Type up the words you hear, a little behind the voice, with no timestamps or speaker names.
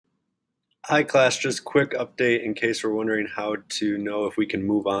Hi class, just quick update in case we're wondering how to know if we can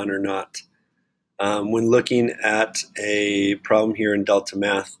move on or not. When looking at a problem here in Delta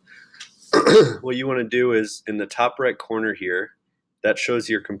Math, what you want to do is in the top right corner here, that shows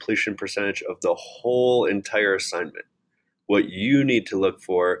your completion percentage of the whole entire assignment. What you need to look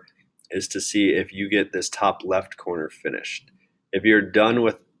for is to see if you get this top left corner finished. If you're done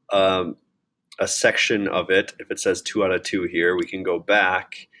with a section of it, if it says 2 out of 2 here, we can go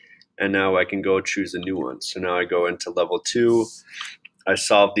back and now I can go choose a new one. So now I go into level 2, I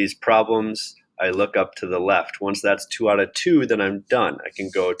solve these problems, I look up to the left. Once that's 2 out of 2, then I'm done. I can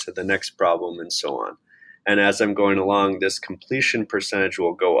go to the next problem and so on. And as I'm going along, this completion percentage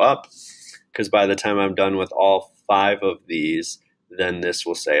will go up because by the time I'm done with all 5 of these, then this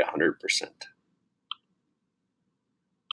will say 100%.